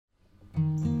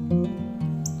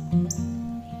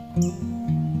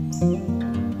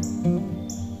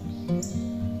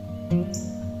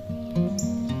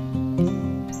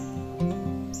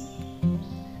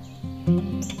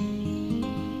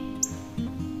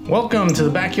Welcome to the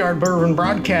Backyard Bourbon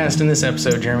Broadcast. In this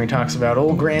episode, Jeremy talks about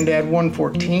Old Grandad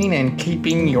 114 and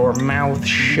keeping your mouth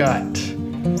shut.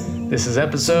 This is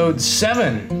episode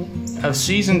 7 of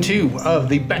season 2 of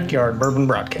the Backyard Bourbon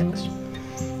Broadcast.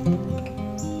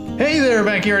 Hey there,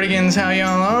 Backyardigans. How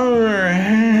y'all are?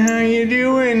 How you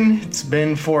doing? It's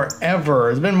been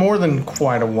forever. It's been more than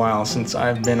quite a while since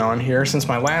I've been on here. Since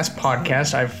my last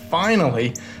podcast, I've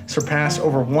finally surpassed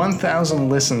over 1,000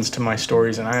 listens to my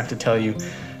stories, and I have to tell you,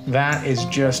 that is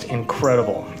just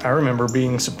incredible. I remember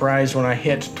being surprised when I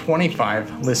hit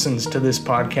 25 listens to this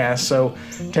podcast, so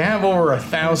to have over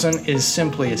 1,000 is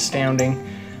simply astounding.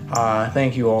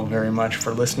 Thank you all very much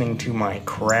for listening to my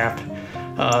crap.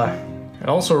 It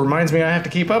also reminds me I have to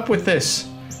keep up with this,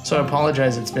 so I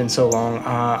apologize it's been so long.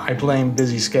 I blame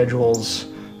busy schedules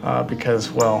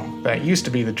because, well, that used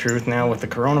to be the truth. Now with the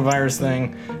coronavirus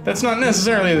thing, that's not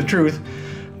necessarily the truth,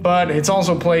 but it's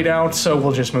also played out, so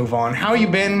we'll just move on. How you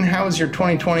been? How's your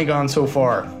 2020 gone so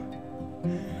far?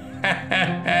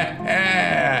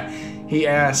 He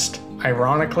asked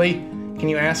ironically. Can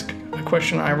you ask a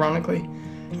question ironically?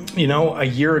 You know, a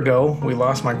year ago, we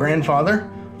lost my grandfather.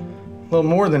 A little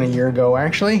more than a year ago,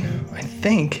 actually. I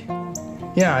think.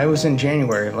 Yeah, it was in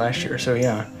January of last year, so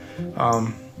yeah.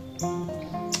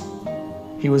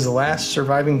 He was the last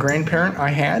surviving grandparent I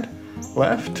had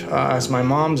left as my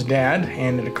mom's dad,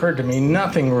 and it occurred to me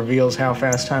nothing reveals how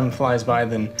fast time flies by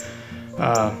than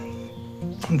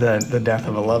the death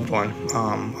of a loved one.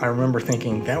 I remember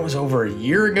thinking that was over a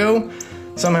year ago.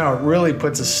 Somehow it really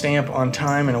puts a stamp on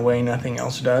time in a way nothing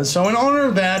else does. So in honor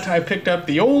of that, I picked up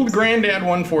the Old Grandad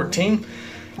 114.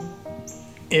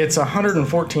 It's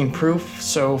 114 proof,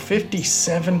 so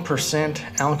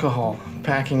 57% alcohol,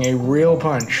 packing a real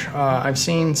punch. I've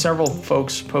seen several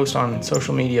folks post on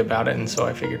social media about it, and so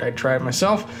I figured I'd try it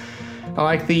myself. I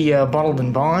like the Bottled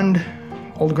and Bond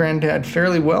Old Grandad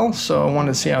fairly well, so I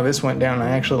wanted to see how this went down. I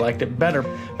actually liked it better.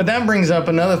 But that brings up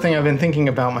another thing I've been thinking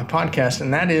about my podcast,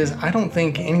 and that is I don't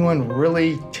think anyone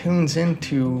really tunes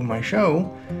into my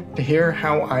show to hear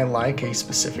how I like a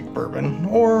specific bourbon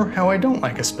or how I don't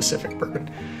like a specific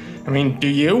bourbon. I mean, do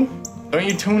you? Don't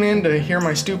you tune in to hear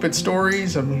my stupid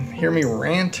stories and hear me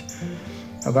rant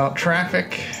about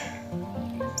traffic?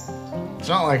 It's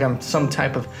not like I'm some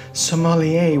type of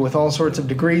sommelier with all sorts of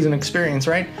degrees and experience,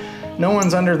 right? No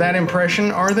one's under that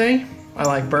impression, are they? I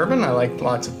like bourbon. I like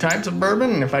lots of types of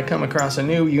bourbon, and if I come across a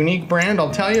new, unique brand,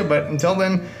 I'll tell you, but until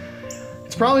then,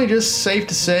 it's probably just safe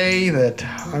to say that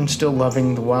I'm still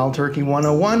loving the Wild Turkey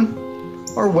 101,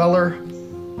 or Weller,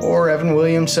 or Evan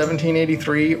Williams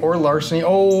 1783, or Larceny.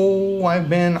 Oh, I've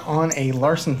been on a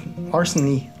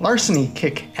larceny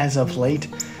kick as of late,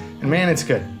 and man, it's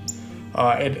good.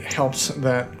 It helps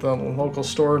that the local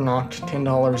store knocked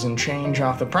 $10 and change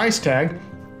off the price tag.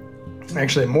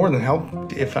 Actually, more than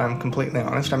help, if I'm completely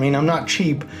honest. I mean, I'm not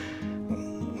cheap.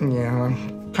 Yeah,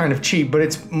 I'm kind of cheap, but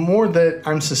it's more that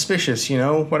I'm suspicious, you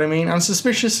know what I mean? I'm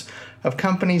suspicious of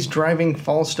companies driving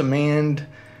false demand,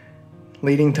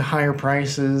 leading to higher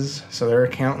prices, so their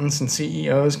accountants and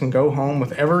CEOs can go home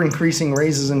with ever-increasing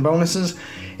raises and bonuses.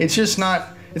 It's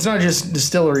not just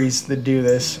distilleries that do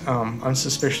this. I'm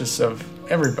suspicious of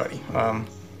everybody. I'm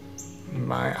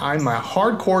a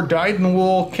hardcore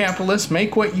dyed-in-the-wool capitalist.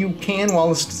 Make what you can while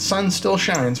the sun still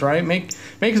shines, right? Make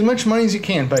as much money as you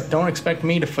can, but don't expect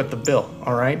me to foot the bill,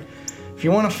 all right? If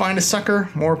you want to find a sucker,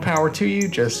 more power to you.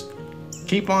 Just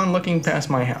keep on looking past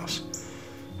my house.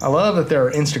 I love that there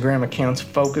are Instagram accounts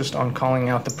focused on calling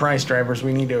out the price drivers.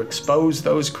 We need to expose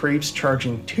those creeps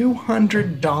charging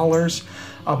 $200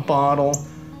 a bottle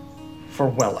for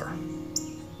Weller.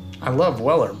 I love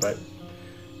Weller, but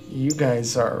you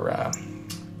guys are,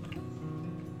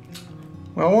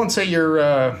 well, I won't say you're,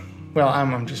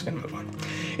 I'm just going to move on.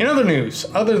 In other news,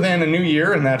 other than a new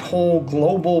year and that whole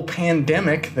global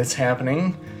pandemic that's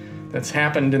happened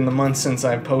in the months since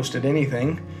I've posted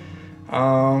anything,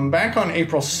 back on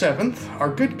April 7th,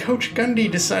 our good Coach Gundy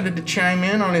decided to chime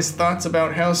in on his thoughts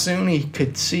about how soon he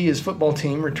could see his football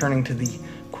team returning to the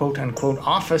quote-unquote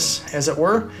office, as it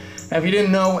were. Now, if you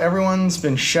didn't know, everyone's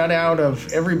been shut out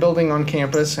of every building on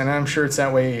campus, and I'm sure it's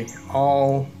that way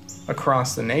all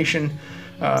across the nation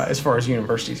as far as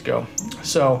universities go.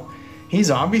 So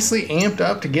he's obviously amped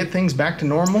up to get things back to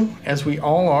normal, as we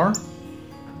all are.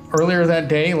 Earlier that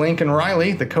day, Lincoln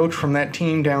Riley, the coach from that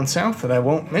team down south that I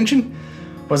won't mention,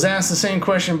 was asked the same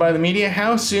question by the media: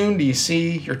 how soon do you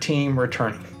see your team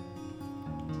returning?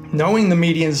 Knowing the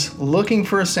media's looking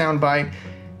for a soundbite,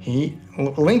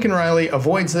 Lincoln Riley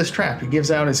avoids this trap. He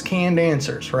gives out his canned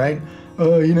answers, right?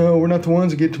 We're not the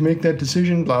ones that get to make that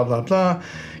decision, blah, blah, blah.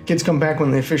 Kids come back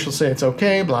when the officials say it's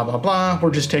okay, blah, blah, blah.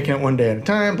 We're just taking it one day at a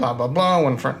time, blah, blah, blah.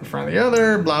 One front in front of the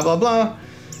other, blah, blah, blah.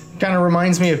 Kind of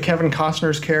reminds me of Kevin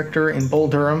Costner's character in Bull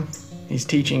Durham. He's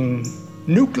teaching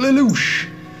Nuke Lelouch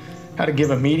how to give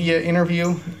a media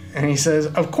interview. And he says,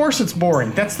 of course it's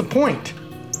boring. That's the point.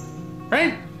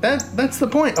 Right? That's the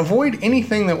point. Avoid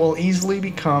anything that will easily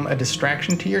become a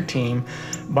distraction to your team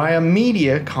by a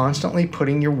media constantly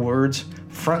putting your words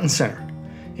front and center.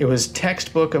 It was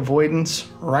textbook avoidance.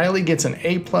 Riley gets an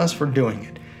A+ for doing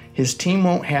it. His team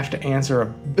won't have to answer a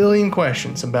billion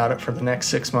questions about it for the next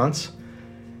 6 months.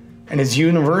 And his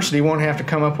university won't have to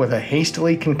come up with a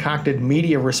hastily concocted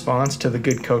media response to the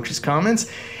good coach's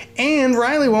comments. And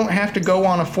Riley won't have to go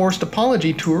on a forced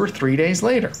apology tour 3 days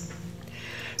later.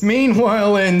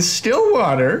 Meanwhile, in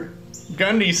Stillwater,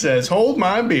 Gundy says, hold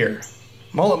my beer.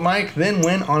 Mullet Mike then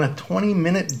went on a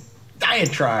 20-minute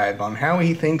diatribe on how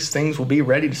he thinks things will be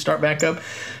ready to start back up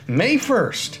May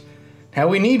 1st. How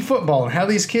we need football and how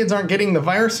these kids aren't getting the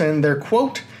virus and they're,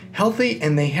 quote, healthy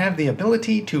and they have the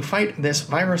ability to fight this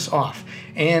virus off.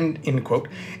 And, end quote,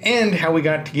 and how we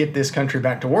got to get this country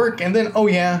back to work. And then, oh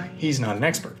yeah, he's not an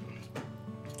expert.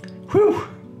 Whew.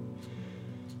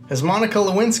 As Monica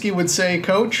Lewinsky would say,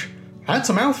 Coach, that's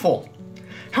a mouthful.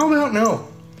 How about no?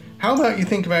 How about you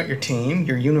think about your team,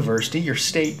 your university, your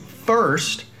state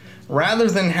first, rather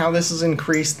than how this has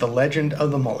increased the legend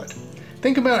of the mullet?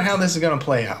 Think about how this is going to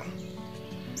play out.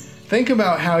 Think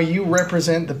about how you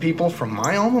represent the people from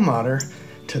my alma mater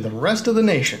to the rest of the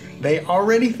nation. They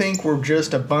already think we're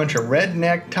just a bunch of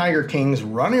redneck Tiger Kings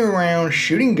running around,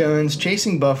 shooting guns,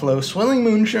 chasing buffalo, swilling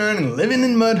moonshine, and living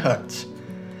in mud huts.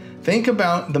 Think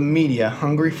about the media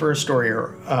hungry for a story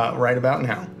right about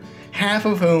now, half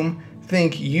of whom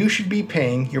think you should be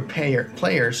paying your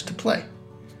players to play.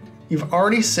 You've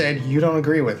already said you don't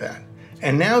agree with that.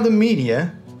 And now the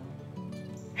media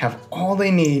have all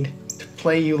they need to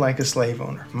play you like a slave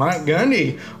owner. Mike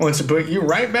Gundy wants to put you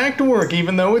right back to work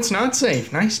even though it's not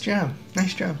safe. Nice job.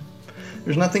 Nice job.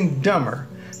 There's nothing dumber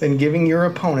than giving your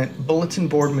opponent bulletin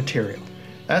board material.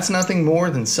 That's nothing more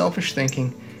than selfish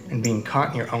thinking and being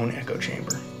caught in your own echo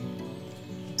chamber.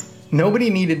 Nobody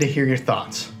needed to hear your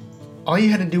thoughts. All you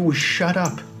had to do was shut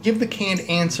up, give the canned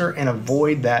answer, and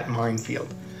avoid that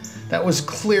minefield. That was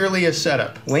clearly a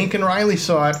setup. Lincoln Riley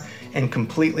saw it and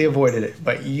completely avoided it,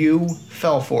 but you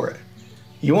fell for it.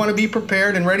 You want to be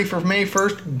prepared and ready for May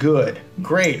 1st? Good,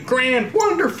 great, grand,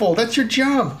 wonderful, that's your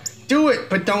job. Do it,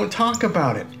 but don't talk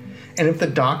about it. And if the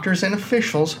doctors and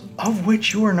officials, of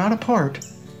which you are not a part,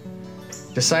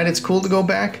 decide it's cool to go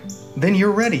back, then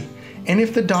you're ready. And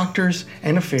if the doctors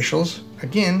and officials,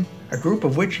 again, a group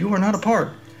of which you are not a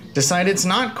part, decide it's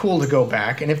not cool to go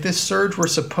back, and if this surge we're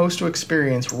supposed to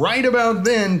experience right about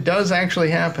then does actually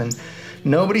happen,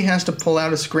 nobody has to pull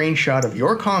out a screenshot of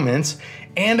your comments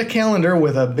and a calendar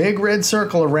with a big red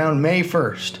circle around May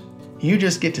 1st. You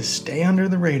just get to stay under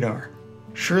the radar.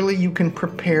 Surely you can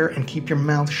prepare and keep your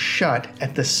mouth shut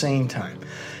at the same time.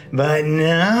 But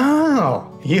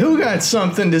no, you got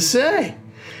something to say.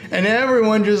 And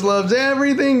everyone just loves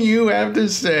everything you have to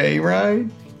say, right?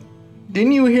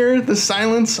 Didn't you hear the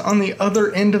silence on the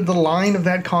other end of the line of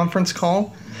that conference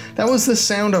call? That was the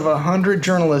sound of 100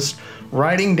 journalists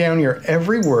writing down your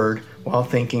every word while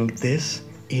thinking, this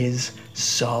is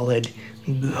solid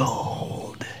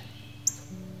gold.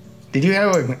 Did you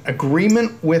have an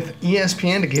agreement with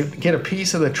ESPN to get a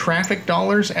piece of the traffic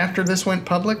dollars after this went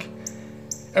public?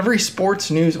 Every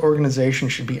sports news organization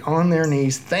should be on their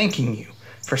knees thanking you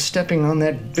for stepping on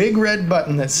that big red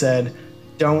button that said,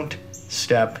 don't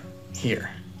step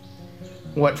here.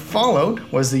 What followed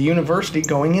was the university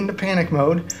going into panic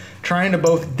mode, trying to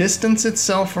both distance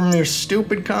itself from your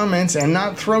stupid comments and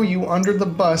not throw you under the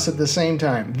bus at the same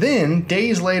time. Then,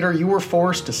 days later, you were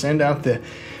forced to send out the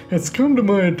 "It's come to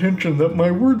my attention that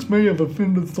my words may have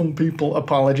offended some people"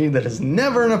 apology that is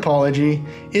never an apology,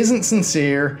 isn't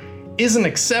sincere, isn't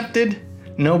accepted.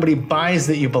 Nobody buys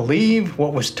that you believe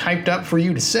what was typed up for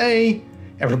you to say.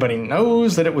 Everybody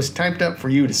knows that it was typed up for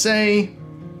you to say.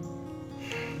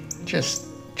 Just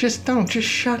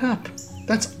shut up.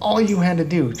 That's all you had to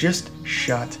do. Just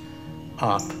shut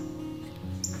up.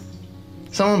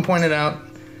 Someone pointed out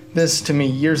this to me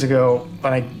years ago,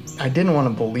 but I didn't want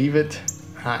to believe it.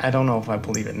 I don't know if I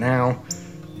believe it now.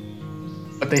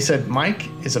 But they said Mike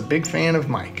is a big fan of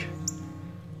Mike.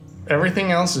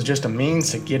 Everything else is just a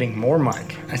means to getting more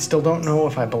Mike. I still don't know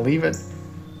if I believe it,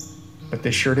 but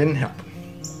this sure didn't help.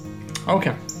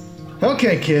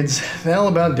 Okay, kids, that'll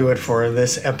about do it for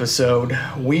this episode.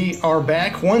 We are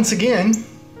back once again.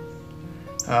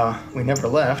 We never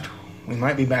left. We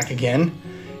might be back again.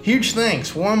 Huge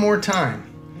thanks one more time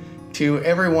To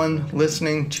everyone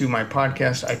listening to my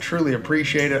podcast, I truly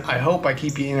appreciate it. I hope I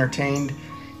keep you entertained.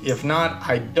 If not,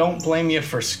 I don't blame you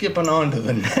for skipping on to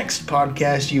the next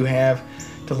podcast you have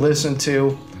to listen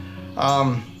to.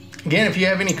 Again, if you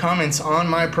have any comments on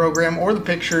my program or the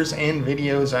pictures and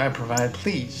videos I provide,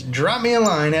 please drop me a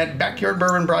line at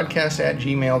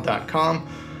backyardbourbonbroadcast@gmail.com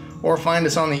or find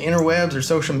us on the interwebs or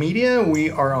social media.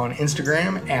 We are on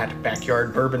Instagram at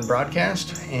Backyard Bourbon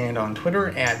Broadcast and on Twitter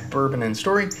at Bourbon and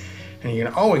Story. And you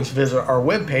can always visit our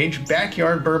webpage,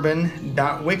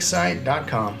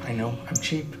 backyardbourbon.wixsite.com. I know I'm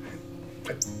cheap,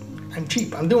 but I'm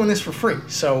cheap. I'm doing this for free,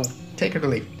 so take it or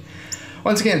leave it.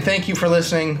 Once again, thank you for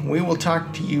listening. We will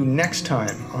talk to you next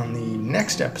time on the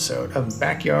next episode of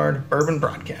Backyard Bourbon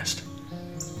Broadcast.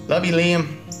 Love you,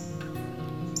 Liam.